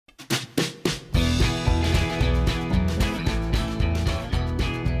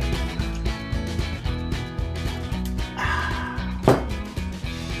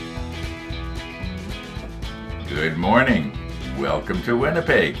morning. Welcome to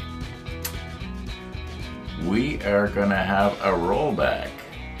Winnipeg. We are gonna have a rollback.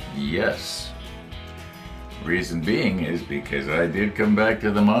 Yes. Reason being is because I did come back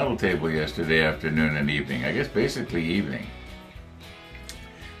to the model table yesterday afternoon and evening. I guess basically evening.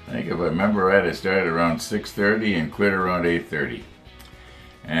 I think if I remember right, I started around 6:30 and quit around 8:30.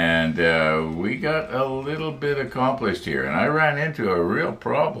 And we got a little bit accomplished here, and I ran into a real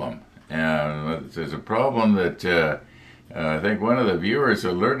problem. And there's a problem that I think one of the viewers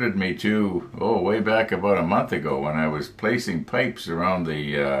alerted me to, way back about a month ago when I was placing pipes around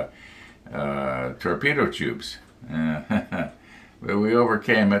the torpedo tubes. But we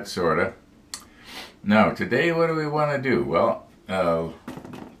overcame it, sorta. Now, today what do we want to do? Well,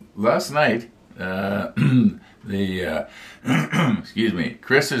 last night, excuse me,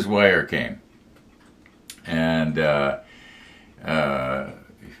 Chris's wire came, and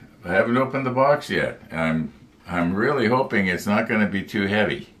I haven't opened the box yet. I'm really hoping it's not going to be too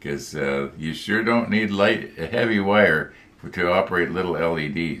heavy, because you sure don't need heavy wire to operate little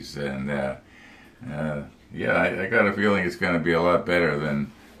LEDs. And yeah, I got a feeling it's going to be a lot better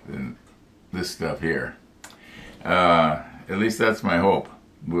than this stuff here. At least that's my hope.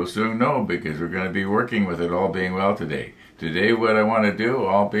 We'll soon know, because we're going to be working with it all being well today. Today what I want to do,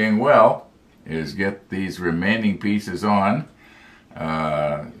 all being well, is get these remaining pieces on.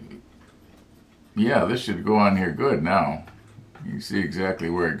 Yeah, this should go on here good now. You can see exactly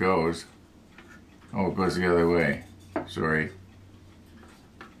where it goes. Oh, it goes the other way. Sorry.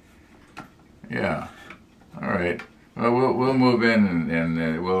 Yeah. Alright. Well, we'll move in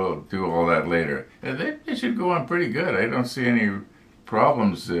and we'll do all that later. They should go on pretty good. I don't see any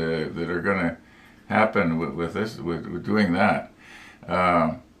problems that are going to happen with doing that.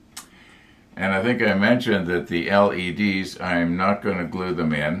 And I think I mentioned that the LEDs, I'm not going to glue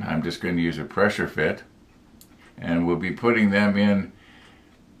them in. I'm just going to use a pressure fit, and we'll be putting them in.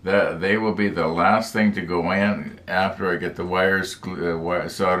 They will be the last thing to go in after I get the wires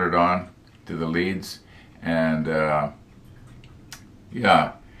soldered on to the leads. And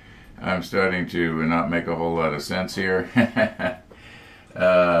yeah, I'm starting to not make a whole lot of sense here.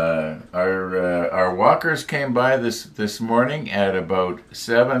 Our walkers came by this morning at about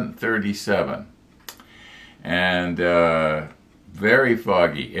 7:37, and very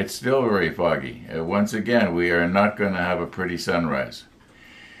foggy. It's still very foggy. Once again, we are not going to have a pretty sunrise.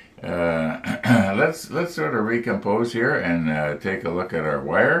 Let's sort of recompose here and take a look at our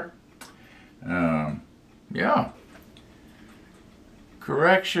wire. Yeah.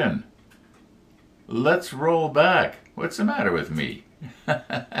 Correction. Let's roll back. What's the matter with me?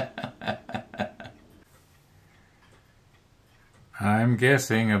 I'm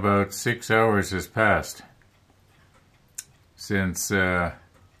guessing about 6 hours has passed since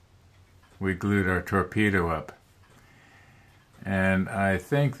we glued our torpedo up. And I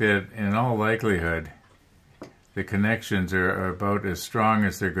think that in all likelihood the connections are about as strong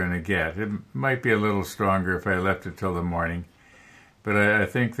as they're going to get. It might be a little stronger if I left it till the morning, but I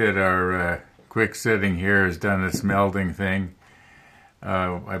think that our quick setting here has done its melding thing.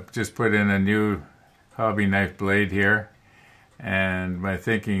 I've just put in a new hobby knife blade here, and my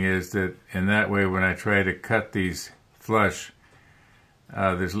thinking is that in that way, when I try to cut these flush,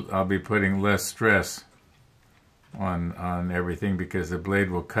 I'll be putting less stress on everything, because the blade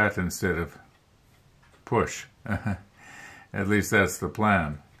will cut instead of push. At least that's the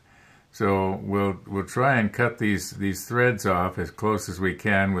plan. So we'll try and cut these threads off as close as we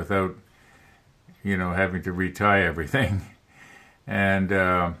can without, having to retie everything. And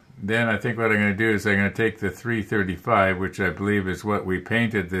then I think what I'm going to do is I'm going to take the 335, which I believe is what we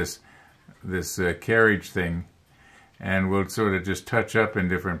painted this carriage thing, and we'll sort of just touch up in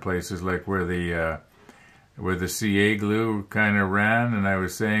different places, like where the CA glue kind of ran. And I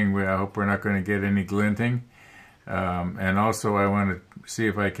was saying, I hope we're not going to get any glinting. And also I want to see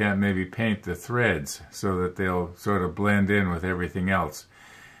if I can't maybe paint the threads so that they'll sort of blend in with everything else.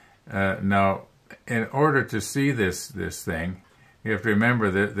 Now, in order to see this thing, you have to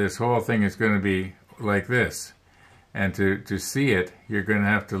remember that this whole thing is going to be like this. And to see it, you're going to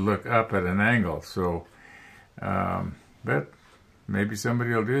have to look up at an angle. So, but maybe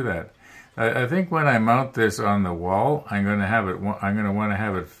somebody will do that. I think when I mount this on the wall, I'm going to want to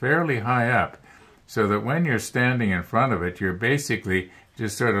have it fairly high up, so that when you're standing in front of it, you're basically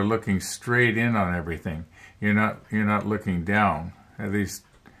just sort of looking straight in on everything. You're not looking down. At least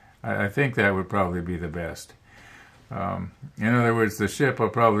I think that would probably be the best. In other words, the ship will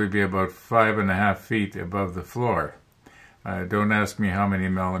probably be about 5.5 feet above the floor. Don't ask me how many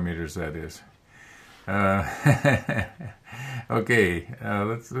millimeters that is. Okay,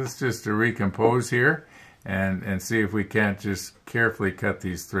 let's just recompose here, and see if we can't just carefully cut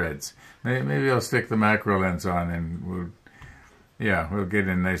these threads. Maybe I'll stick the macro lens on and we'll get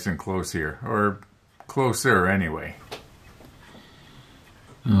in nice and close here, or closer anyway.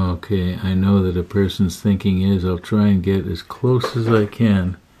 Okay, I know that a person's thinking is I'll try and get as close as I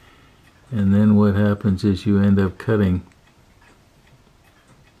can, and then what happens is you end up cutting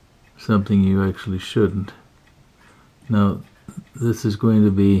something you actually shouldn't. Now, this is going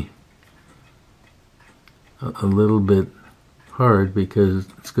to be a little bit hard because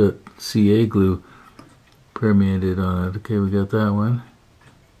it's got CA glue permeated on it. Okay, we got that one.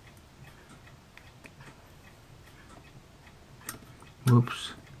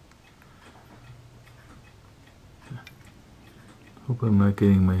 Whoops. Hope I'm not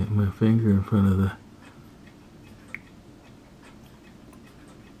getting my finger in front of the...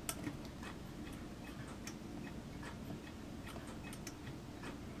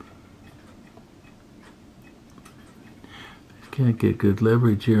 Can't get good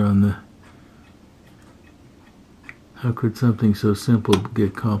leverage here on the... How could something so simple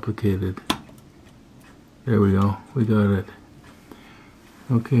get complicated? There we go. We got it.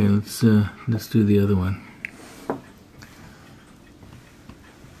 Okay, let's do the other one.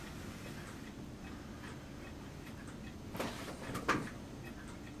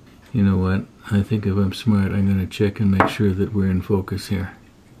 You know what? I think if I'm smart, I'm going to check and make sure that we're in focus here.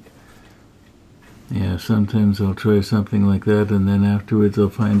 Yeah, sometimes I'll try something like that, and then afterwards I'll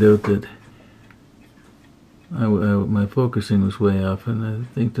find out that my focusing was way off, and I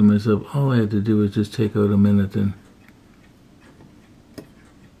think to myself, all I had to do was just take out a minute and...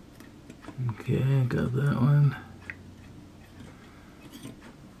 Okay, got that one.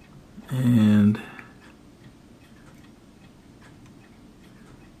 And...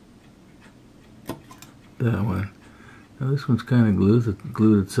 that one. Now this one's kind of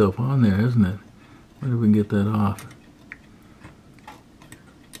glued itself on there, isn't it? Wonder if we can get that off.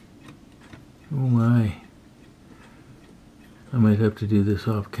 Oh my. I might have to do this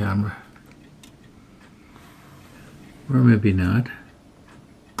off camera. Or maybe not.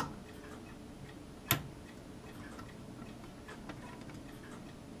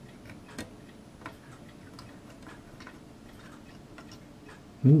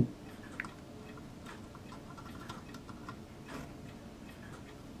 Ooh.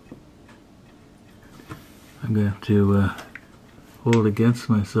 I'm going to have to hold against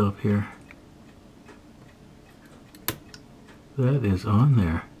myself here. That is on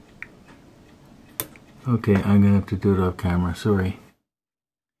there. Okay, I'm going to have to do it off camera, sorry.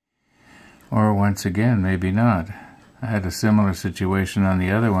 Or once again, maybe not. I had a similar situation on the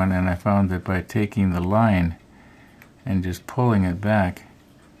other one, and I found that by taking the line and just pulling it back,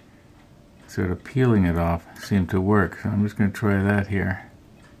 sort of peeling it off, seemed to work. So I'm just going to try that here.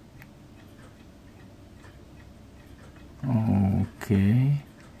 Okay,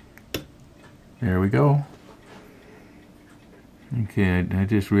 there we go. Okay, I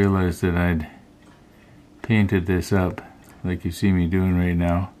just realized that I'd painted this up like you see me doing right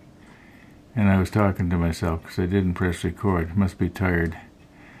now, and I was talking to myself because I didn't press record. Must be tired.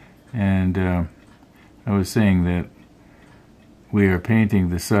 And I was saying that we are painting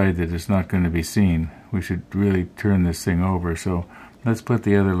the side that is not going to be seen. We should really turn this thing over. So let's put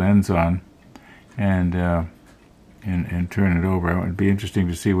the other lens on and turn it over. It would be interesting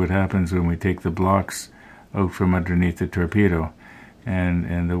to see what happens when we take the blocks out from underneath the torpedo,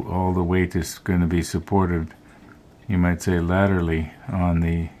 and all the weight is going to be supported, you might say, laterally on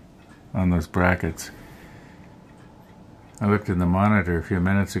those brackets. I looked in the monitor a few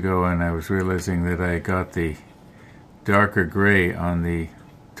minutes ago, and I was realizing that I got the darker gray on the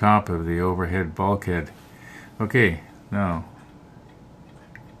top of the overhead bulkhead. Okay, now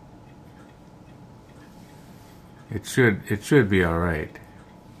it should be all right.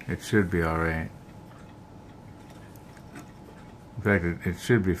 It should be all right. In fact, it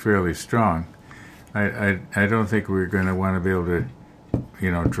should be fairly strong. I don't think we're going to want to be able to,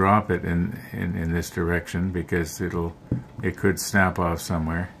 drop it in this direction, because it could snap off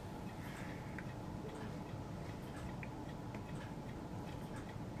somewhere.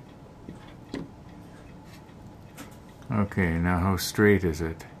 Okay, now how straight is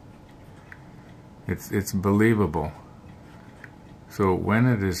it? It's believable. So when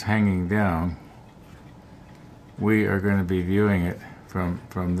it is hanging down, we are going to be viewing it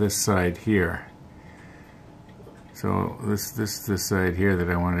from this side here. So this side here that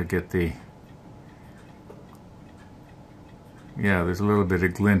I want to get the... Yeah, there's a little bit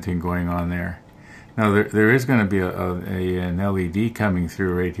of glinting going on there. Now there is going to be an LED coming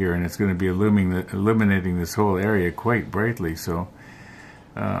through right here, and it's going to be illuminating this whole area quite brightly. So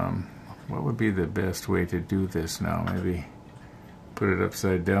what would be the best way to do this now? Maybe put it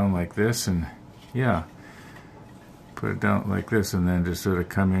upside down like this, and yeah, put it down like this, and then just sort of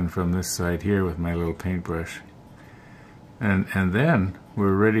come in from this side here with my little paintbrush. And then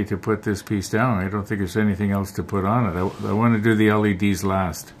we're ready to put this piece down. I don't think there's anything else to put on it. I want to do the LEDs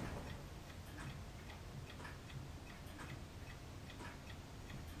last.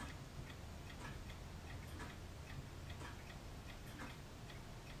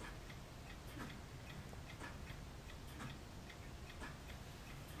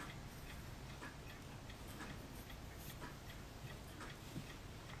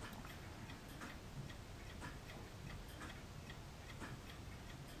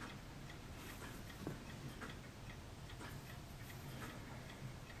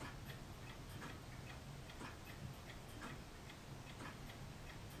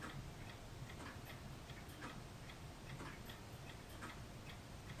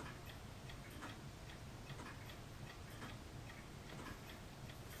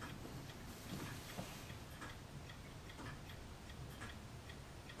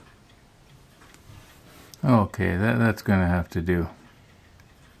 Okay, that's going to have to do.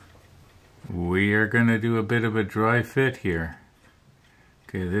 We are going to do a bit of a dry fit here.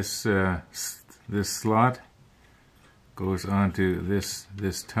 Okay, this slot goes onto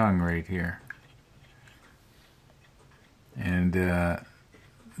this tongue right here, and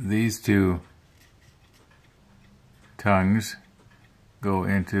these two tongues go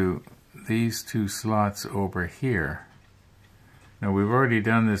into these two slots over here. Now, we've already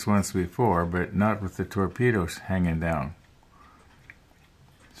done this once before, but not with the torpedoes hanging down.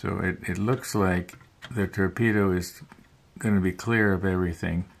 So it looks like the torpedo is going to be clear of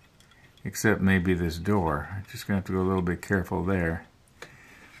everything, except maybe this door. I'm just going to have to go a little bit careful there.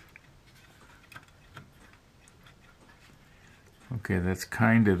 Okay, that's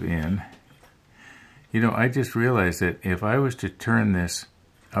kind of in. You know, I just realized that if I was to turn this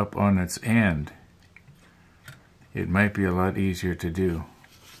up on its end, it might be a lot easier to do.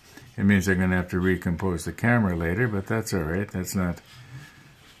 It means I'm going to have to recompose the camera later, but that's all right. That's not,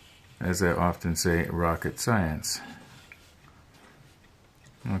 as I often say, rocket science.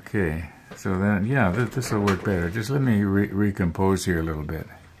 Okay, so then, yeah, this will work better. Just let me recompose here a little bit.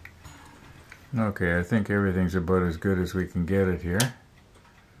 Okay, I think everything's about as good as we can get it here.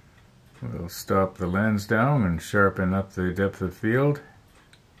 We'll stop the lens down and sharpen up the depth of field.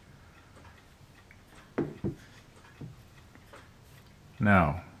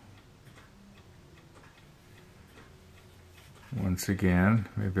 Now, once again,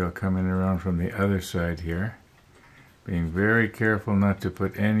 maybe I'll come in around from the other side here, being very careful not to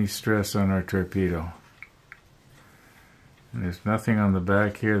put any stress on our torpedo. And there's nothing on the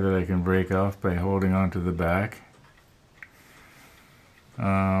back here that I can break off by holding onto the back.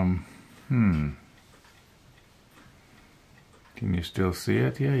 Can you still see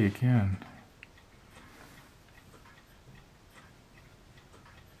it? Yeah, you can.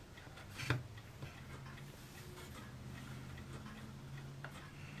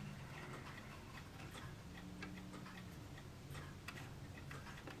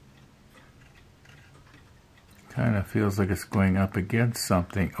 Kind of feels like it's going up against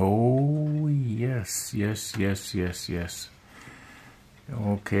something. Oh, yes, yes, yes, yes, yes.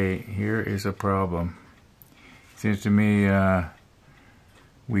 Okay, here is a problem. Seems to me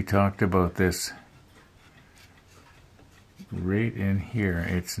we talked about this right in here.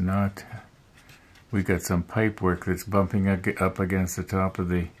 It's not, we got some pipe work that's bumping up against the top of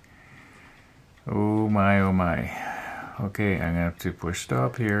the, oh my, oh my. Okay, I'm going to have to push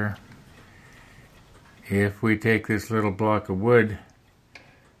stop here. If we take this little block of wood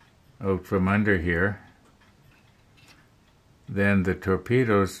out from under here, then the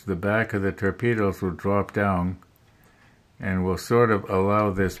torpedoes, the back of the torpedoes will drop down and will sort of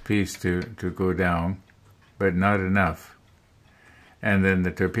allow this piece to go down, but not enough. And then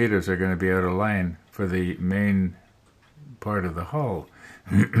the torpedoes are going to be out of line for the main part of the hull.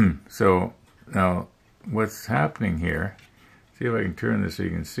 So now what's happening here, see if I can turn this so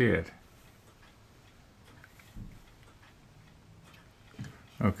you can see it.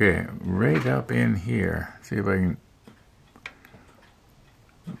 Okay, right up in here, see if I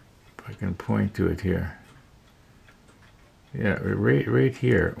can point to it here. Yeah, right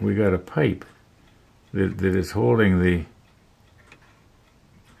here, we got a pipe that is holding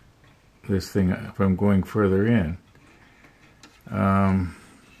this thing from going further in.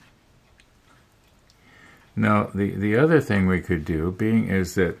 Now, the other thing we could do, being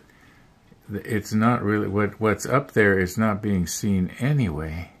is that it's not really, what's up there is not being seen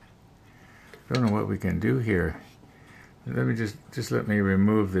anyway. I don't know what we can do here. Let me just let me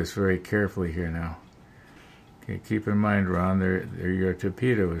remove this very carefully here now. Okay, keep in mind, Ron, there your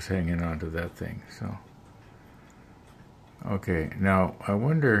torpedo is hanging onto that thing. So, okay, now I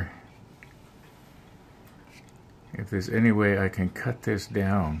wonder if there's any way I can cut this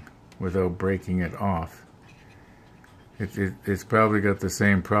down without breaking it off. It's probably got the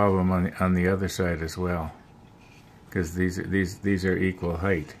same problem on the other side as well, because these are equal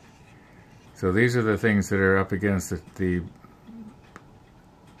height. So these are the things that are up against the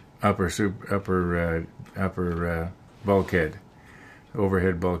upper bulkhead,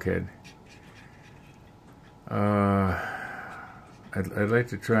 overhead bulkhead. I'd like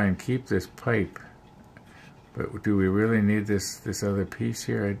to try and keep this pipe, but do we really need this other piece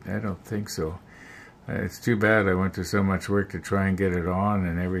here? I don't think so. It's too bad I went to so much work to try and get it on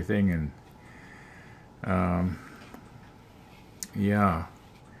and everything, and yeah.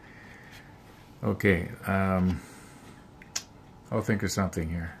 Okay, I'll think of something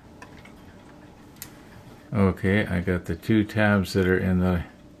here. Okay, I got the two tabs that are in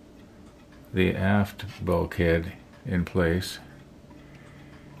the aft bulkhead in place,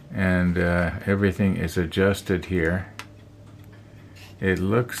 and everything is adjusted here. It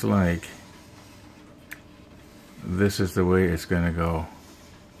looks like this is the way it's going to go,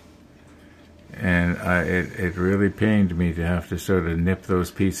 and it really pained me to have to sort of nip those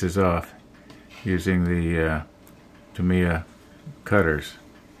pieces off using the Tamiya cutters.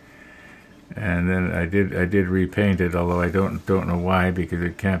 And then I did repaint it, although I don't know why, because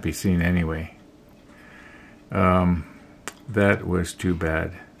it can't be seen anyway. That was too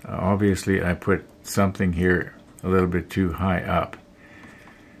bad. Obviously I put something here a little bit too high up.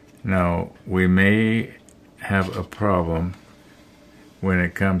 Now we may have a when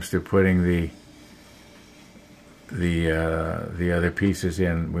it comes to putting the other pieces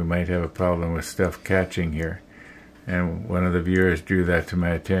in. We might have a problem with stuff catching here, and one of the viewers drew that to my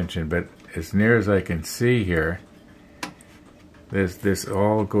attention. But as near as I can see here, this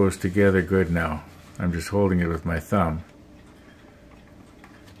all goes together good now. I'm just holding it with my thumb.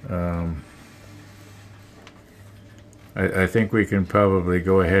 I think we can probably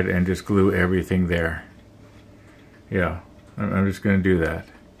go ahead and just glue everything there. Yeah, I'm just going to do that.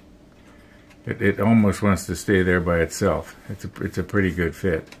 It almost wants to stay there by itself. It's a pretty good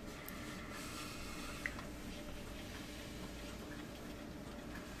fit.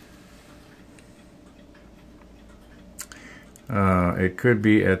 It could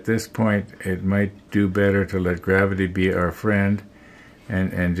be at this point, it might do better to let gravity be our friend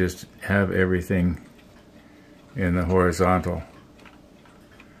and just have everything in the horizontal.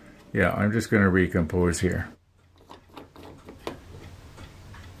 Yeah, I'm just going to recompose here.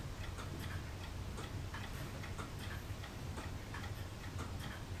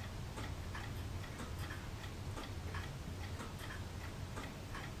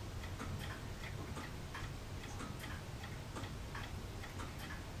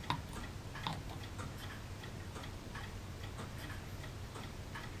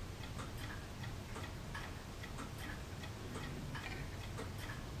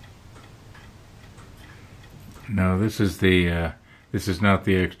 Now this is this is not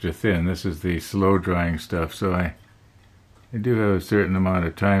the extra thin. This is the slow drying stuff. So I do have a certain amount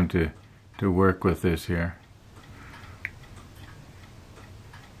of time to work with this here.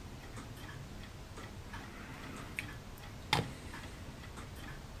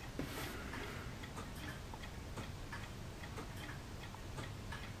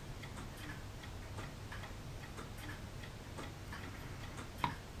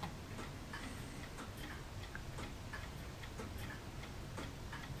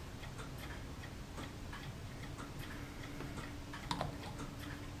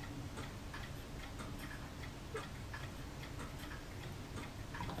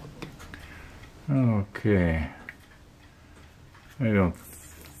 Okay, I don't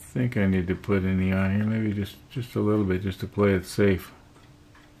think I need to put any on here. Maybe just a little bit, just to play it safe,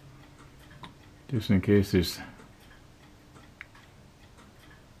 just in case there's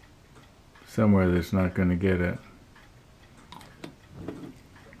somewhere that's not going to get it.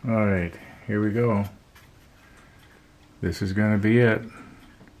 All right, here we go. This is going to be it.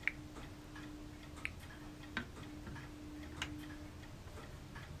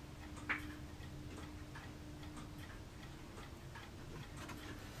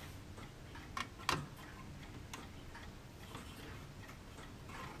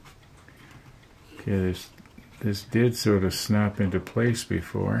 Okay, this did sort of snap into place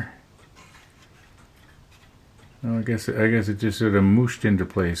before. Oh, I guess it just sort of mooshed into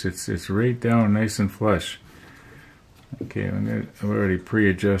place. It's right down nice and flush. Okay, I've already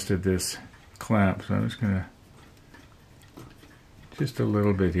pre-adjusted this clamp, so I'm just gonna just a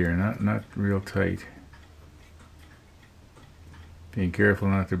little bit here, not real tight. Being careful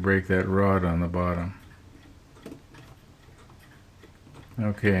not to break that rod on the bottom.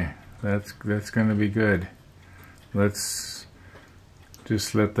 Okay, that's going to be good. Let's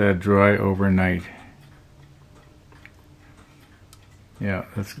just let that dry overnight. Yeah,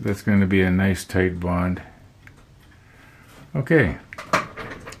 that's going to be a nice tight bond. Okay.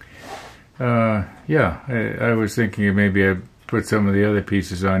 Yeah, I was thinking maybe I'd put some of the other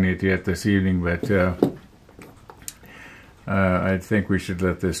pieces on it yet this evening, but I think we should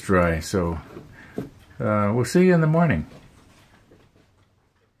let this dry. So we'll see you in the morning.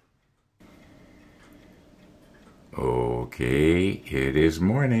 Okay, it is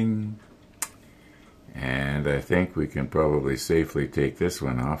morning, and I think we can probably safely take this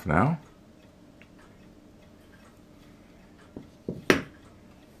one off now.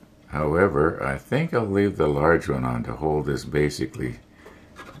 However, I think I'll leave the large one on to hold this, basically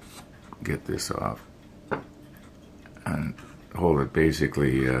get this off and hold it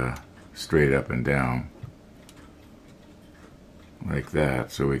basically straight up and down like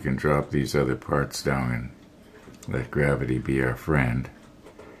that, so we can drop these other parts down and let gravity be our friend.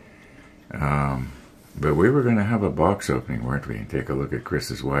 But we were going to have a box opening, weren't we, and take a look at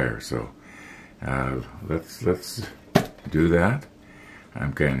Chris's wire, so let's do that.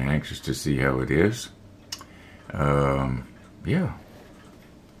 I'm kind of anxious to see how it is. Yeah.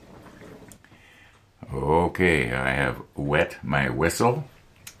 Okay, I have wet my whistle,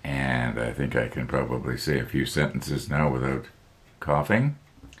 and I think I can probably say a few sentences now without coughing.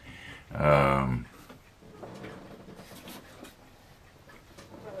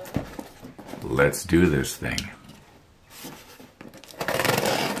 Let's do this thing.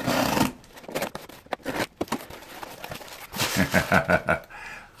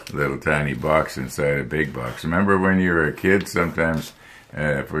 Little tiny box inside a big box. Remember when you were a kid, sometimes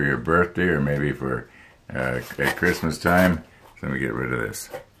for your birthday or maybe for at Christmas time? So let me get rid of this.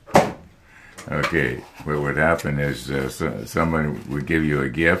 Okay, what would happen is someone would give you a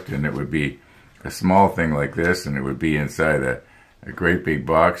gift, and it would be a small thing like this, and it would be inside a great big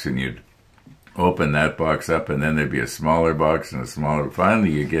box, and you'd open that box up, and then there'd be a smaller box and a smaller.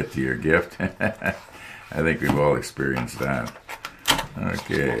 Finally, you get to your gift. I think we've all experienced that.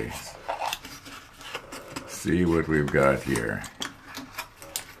 Okay, see what we've got here.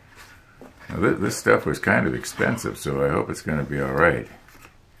 Now, this stuff was kind of expensive, so I hope it's going to be all right.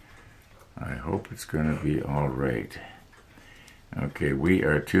 I hope it's going to be all right. Okay, we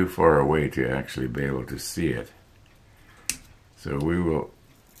are too far away to actually be able to see it. So we will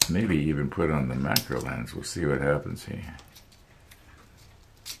maybe even put on the macro lens. We'll see what happens here.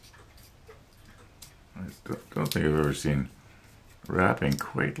 I don't think I've ever seen wrapping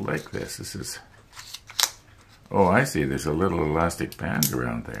quite like this. This is... Oh, I see. There's a little elastic band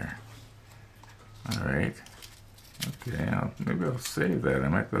around there. All right. Okay, maybe I'll save that. I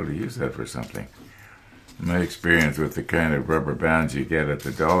might be able to use that for something. My experience with the kind of rubber bands you get at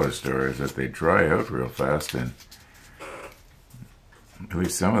the dollar store is that they dry out real fast, and at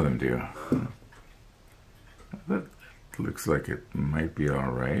least some of them do. That looks like it might be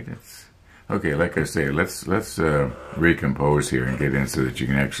all right. It's okay. Like I say, let's recompose here and get in so that you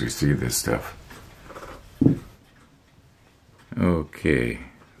can actually see this stuff. Okay,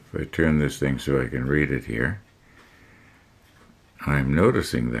 if I turn this thing so I can read it here, I'm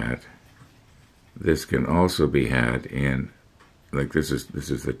noticing that this can also be had in, like this is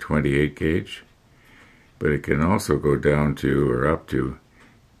the 28 gauge, but it can also go down to or up to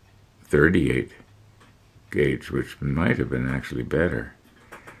 38 gauge, which might have been actually better,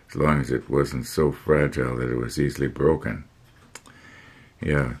 as long as it wasn't so fragile that it was easily broken.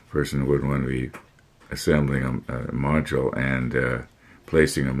 Yeah, a person wouldn't want to be assembling a module and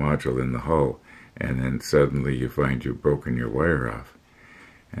placing a module in the hull, and then suddenly you find you've broken your wire off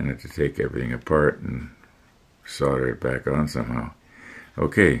and have to take everything apart and solder it back on somehow.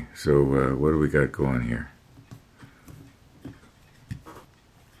 Okay, so what do we got going here?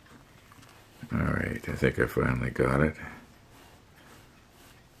 Alright, I think I finally got it.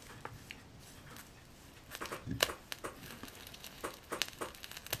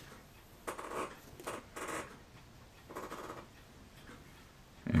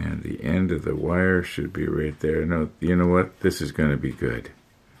 And the end of the wire should be right there. No, you know what? This is going to be good.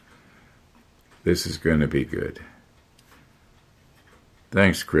 This is going to be good.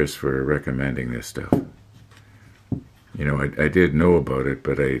 Thanks, Chris, for recommending this stuff. You know, I did know about it,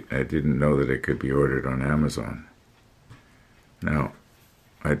 but I didn't know that it could be ordered on Amazon. Now,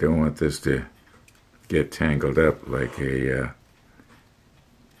 I don't want this to get tangled up like a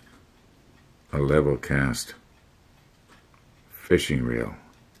level cast fishing reel.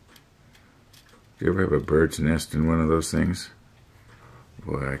 Do you ever have a bird's nest in one of those things?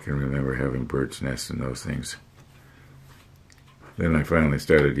 Boy, I can remember having bird's nests in those things. Then I finally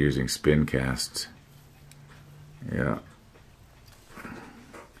started using spin casts. Yeah.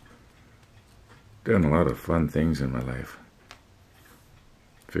 Done a lot of fun things in my life.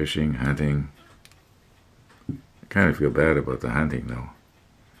 Fishing, hunting. I kind of feel bad about the hunting though.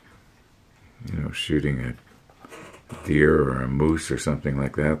 You know, shooting a deer or a moose or something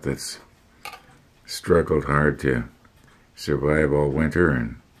like that that's struggled hard to survive all winter,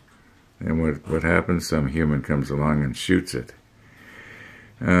 and then what happens? Some human comes along and shoots it.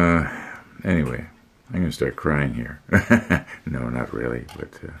 Anyway, I'm going to start crying here. No, not really,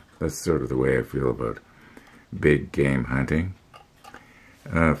 but that's sort of the way I feel about big game hunting.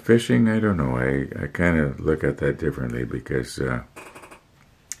 Fishing, I don't know. I kind of look at that differently because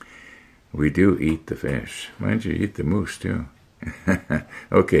we do eat the fish. Mind you, eat the moose too.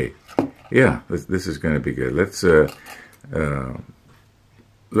 Okay, yeah, this is going to be good. Let's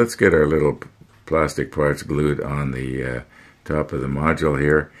get our little plastic parts glued on the top of the module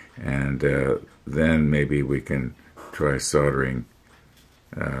here, and then maybe we can try soldering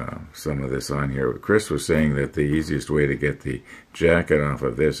some of this on here. Chris was saying that the easiest way to get the jacket off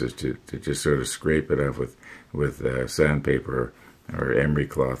of this is to just sort of scrape it off with sandpaper or emery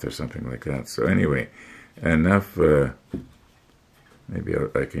cloth or something like that. So anyway, enough. Maybe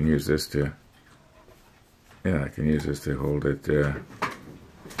I can use this to. Yeah, I can use this to hold it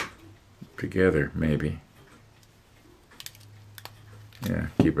together, maybe. Yeah,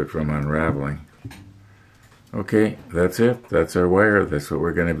 keep it from unraveling. Okay, that's it. That's our wire. That's what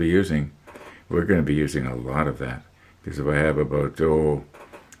we're going to be using. We're going to be using a lot of that. Because if I have about,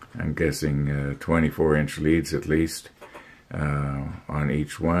 I'm guessing 24-inch leads at least on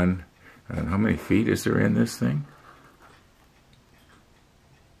each one. And how many feet is there in this thing?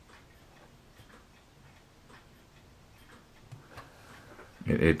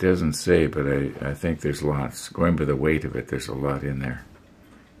 It doesn't say, but I think there's lots. Going by the weight of it, there's a lot in there.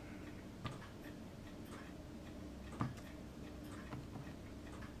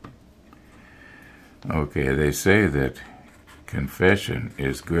 Okay, they say that confession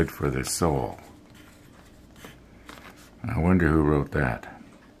is good for the soul. I wonder who wrote that.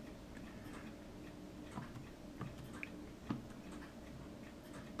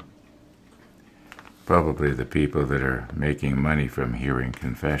 Probably the people that are making money from hearing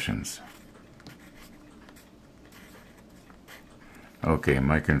confessions. Okay,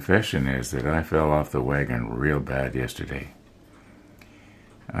 my confession is that I fell off the wagon real bad yesterday.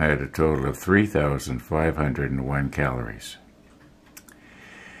 I had a total of 3,501 calories.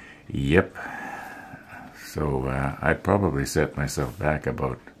 Yep. So I probably set myself back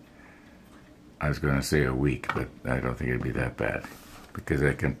about, I was going to say a week, but I don't think it'd be that bad, because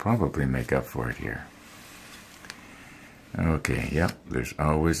I can probably make up for it here. Okay, yep, there's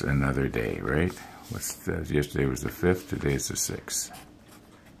always another day, right? Yesterday was the 5th, today's the 6th.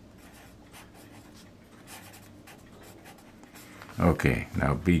 Okay,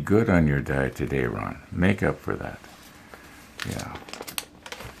 now be good on your diet today, Ron. Make up for that. Yeah.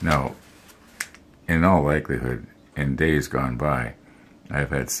 Now, in all likelihood, in days gone by,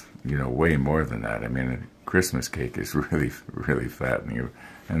 I've had, way more than that. I mean, a Christmas cake is really, really fattening.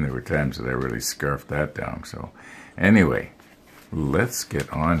 And there were times that I really scarfed that down. So, anyway, let's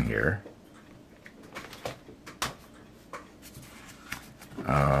get on here.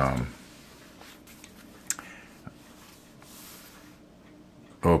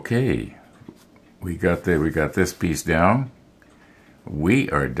 Okay, we got this piece down. We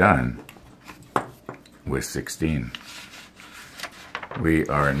are done with 16. We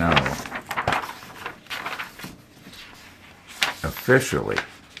are now officially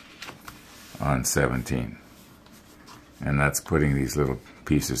on 17. And that's putting these little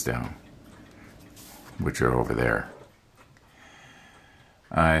pieces down, which are over there.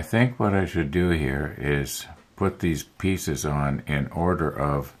 I think what I should do here is put these pieces on in order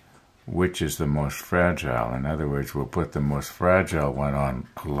of which is the most fragile. In other words, we'll put the most fragile one on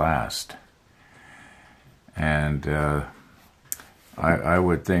last. And I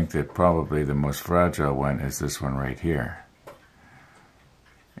would think that probably the most fragile one is this one right here.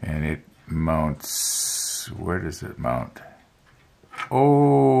 And it mounts, where does it mount?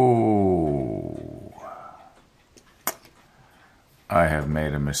 Oh, I have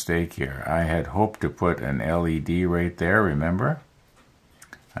made a mistake here. I had hoped to put an LED right there, remember?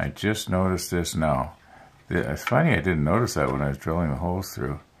 I just noticed this now. It's funny I didn't notice that when I was drilling the holes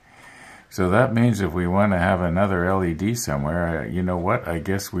through. So that means if we want to have another LED somewhere, you know what? I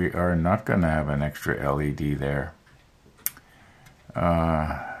guess we are not going to have an extra LED there.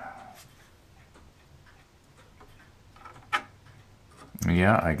 Yeah,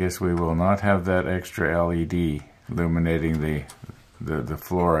 I guess we will not have that extra LED illuminating the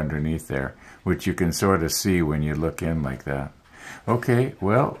floor underneath there, which you can sort of see when you look in like that. Okay,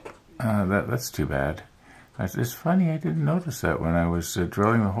 well, that's too bad. It's funny, I didn't notice that when I was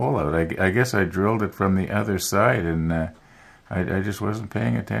drilling the hole out. I guess I drilled it from the other side, and I just wasn't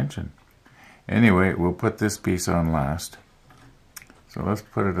paying attention. Anyway, we'll put this piece on last. So let's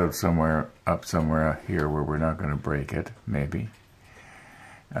put it up somewhere here where we're not going to break it, maybe.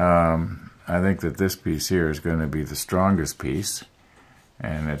 I think that this piece here is going to be the strongest piece,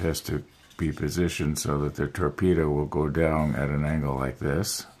 and it has to be positioned so that the torpedo will go down at an angle like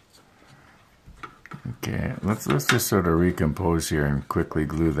this. Okay, let's just sort of recompose here and quickly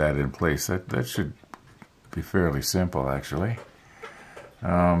glue that in place. That should be fairly simple, actually.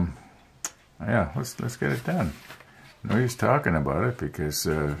 Yeah, let's get it done. No use talking about it because,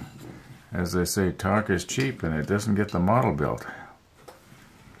 as they say, talk is cheap and it doesn't get the model built.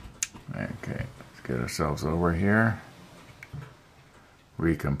 Okay, let's get ourselves over here.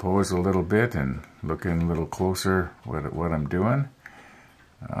 Recompose a little bit and look in a little closer what I'm doing.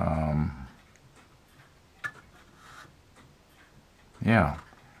 Yeah,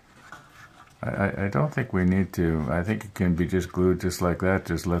 I don't think we need to. I think it can be just glued just like that.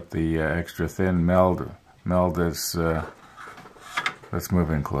 Just let the extra thin meld this. Let's move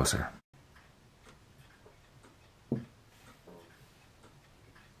in closer.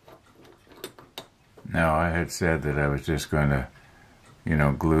 Now, I had said that I was just going to,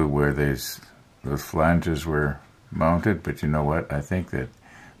 glue where those flanges were mounted, but you know what? I think that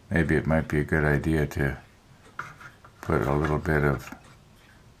maybe it might be a good idea to put a little bit of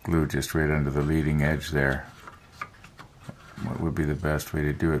glue just right under the leading edge there. What would be the best way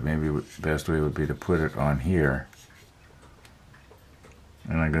to do it? Maybe the best way would be to put it on here.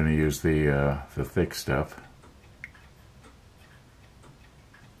 And I'm going to use the thick stuff.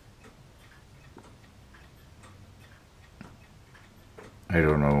 I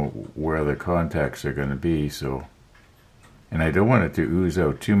don't know where the contacts are going to be, so, and I don't want it to ooze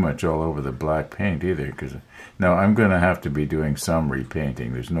out too much all over the black paint either, because now I'm going to have to be doing some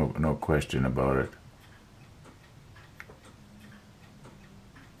repainting. There's no question about it.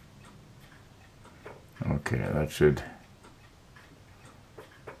 Okay, that should,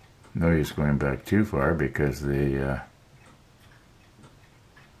 no use going back too far because there'll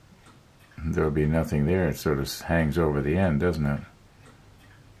be nothing there. It sort of hangs over the end, doesn't it?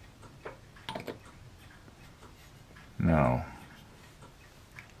 No.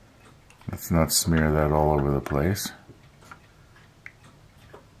 Let's not smear that all over the place.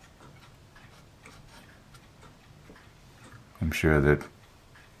 I'm sure that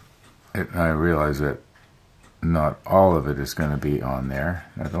I realize that not all of it is going to be on there.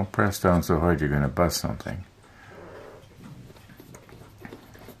 Now don't press down so hard you're going to bust something.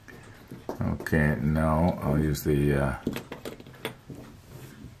 Okay, now I'll use the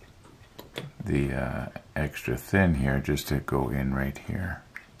extra thin here just to go in right here.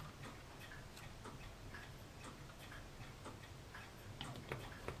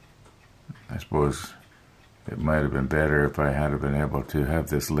 I suppose it might have been better if I had been able to have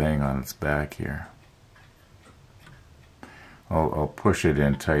this laying on its back here. I'll push it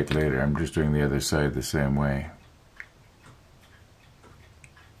in tight later. I'm just doing the other side the same way.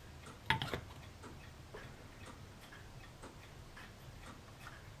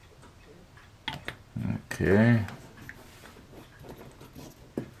 Okay.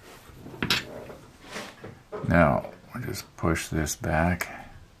 Now, we'll just push this back.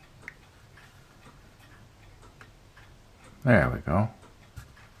 There we go.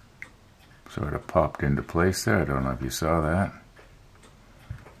 Sort of popped into place there. I don't know if you saw that.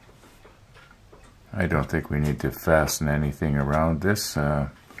 I don't think we need to fasten anything around this.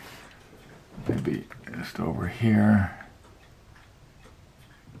 Maybe just over here.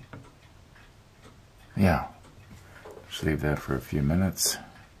 Yeah. Just leave that for a few minutes.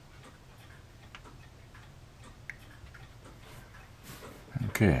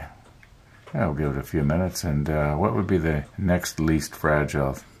 Okay. I'll give it a few minutes. And what would be the next least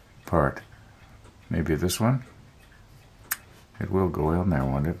fragile part? Maybe this one? It will go in there,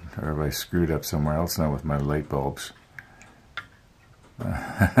 won't it? Or have I screwed up somewhere else now with my light bulbs?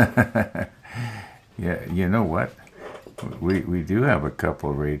 Yeah, you know what? We do have a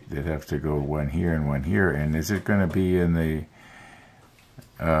couple that have to go one here and one here. And is it going to be in the...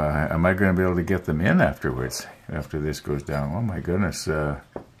 am I going to be able to get them in afterwards, after this goes down? Oh my goodness. Well,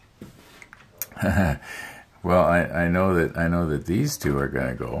 I know that these two are going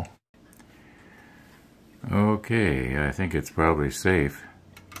to go. Okay, I think it's probably safe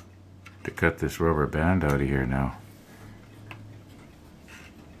to cut this rubber band out of here now.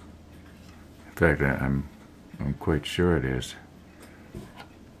 In fact, I'm quite sure it is.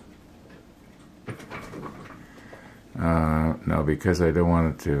 Now, because I don't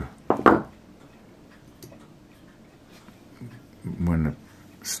want it to, when it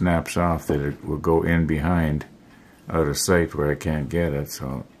snaps off, that it will go in behind, out of sight where I can't get it,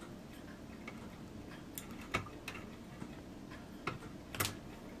 so.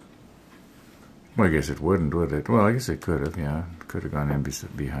 Well, I guess it wouldn't, would it? Well, I guess it could have, yeah. It could have gone in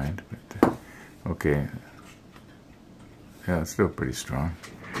behind, but okay. Yeah, it's still pretty strong.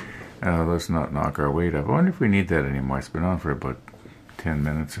 Let's not knock our weight up. I wonder if we need that anymore. It's been on for about 10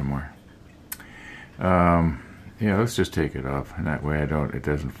 minutes or more. Yeah, let's just take it off, and that way it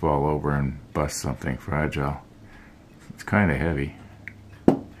doesn't fall over and bust something fragile. It's kind of heavy.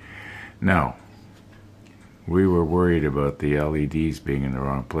 Now, we were worried about the LEDs being in the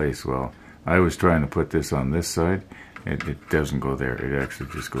wrong place. Well, I was trying to put this on this side. It doesn't go there. It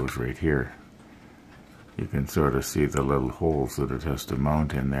actually just goes right here. You can sort of see the little holes that it has to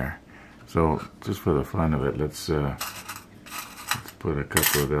mount in there. So, just for the fun of it, let's put a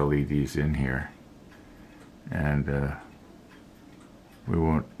couple of LEDs in here. And we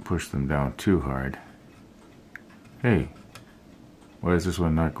won't push them down too hard. Hey, why is this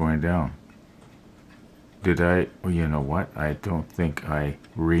one not going down? Did I? Well, you know what? I don't think I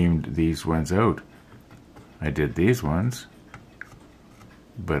reamed these ones out. I did these ones,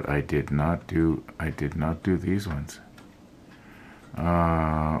 but I did not do these ones.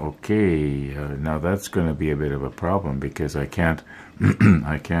 Okay, now that's going to be a bit of a problem because I can't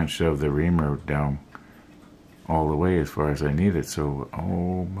I can't shove the reamer down all the way as far as I need it. So,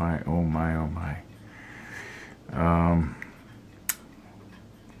 oh my, oh my, oh my.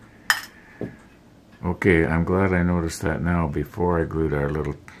 Okay, I'm glad I noticed that now before I glued our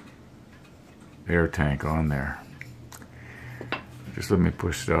little air tank on there. Just let me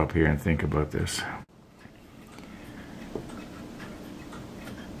push stop here and think about this.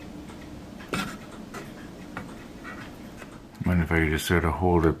 I wonder if I could just sort of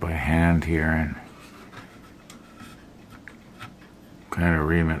hold it by hand here and kind of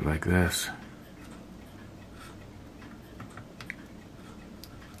ream it like this.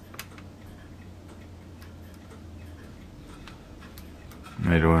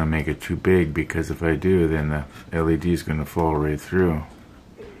 I don't want to make it too big because if I do, then the LED is going to fall right through.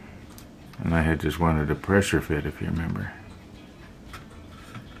 And I had just wanted a pressure fit, if you remember.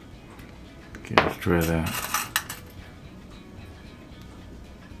 Okay, let's try that.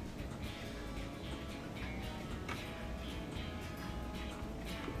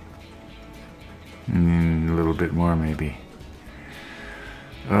 And then a little bit more, maybe.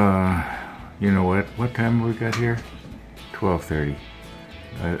 You know what? What time have we got here? 12:30.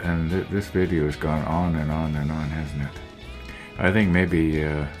 And this video has gone on and on and on, hasn't it? I think maybe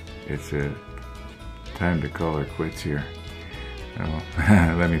it's time to call it quits here. Oh,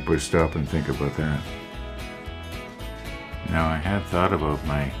 let me push stop and think about that. Now, I had thought about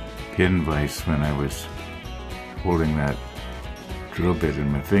my pin vise when I was holding that drill bit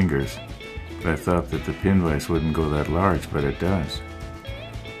in my fingers. But I thought that the pin vise wouldn't go that large, but it does.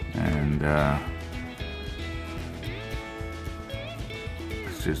 And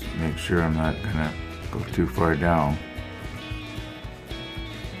let's just make sure I'm not gonna go too far down.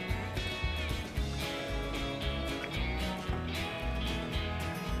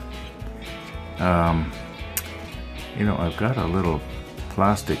 You know, I've got a little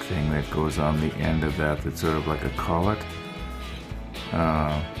plastic thing that goes on the end of that that's sort of like a collet.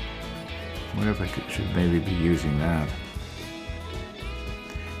 I wonder if I should maybe be using that.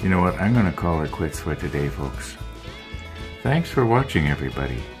 You know what? I'm going to call it quits for today, folks. Thanks for watching,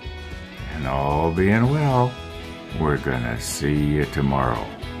 everybody. And all being well, we're going to see you tomorrow.